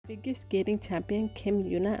Figure skating champion Kim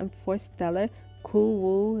Yuna and fourth stellar Koo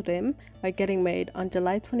Woo Rim are getting married. On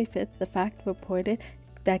July 25th, The Fact reported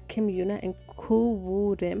that Kim Yuna and Koo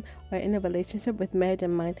Woo Rim are in a relationship with marriage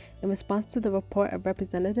in mind. In response to the report, a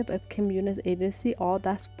representative of Kim Yuna's agency, All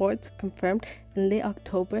That Sports, confirmed in late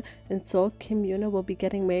October in Seoul Kim Yuna will be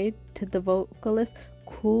getting married to the vocalist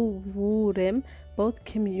Koo Woo Rim. Both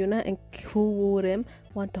Kim Yuna and Koo Woo Rim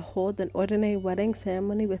want to hold an ordinary wedding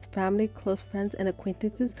ceremony with family, close friends, and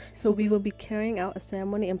acquaintances, so we will be carrying out a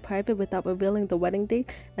ceremony in private without revealing the wedding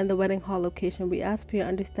date and the wedding hall location. We ask for your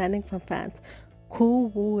understanding from fans. Koo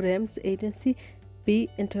Woo Rim's agency,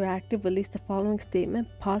 Beat Interactive, released the following statement.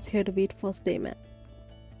 Pause here to read full statement.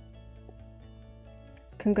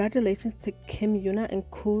 Congratulations to Kim Yuna and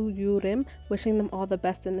Koo Woo Rim, wishing them all the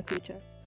best in the future.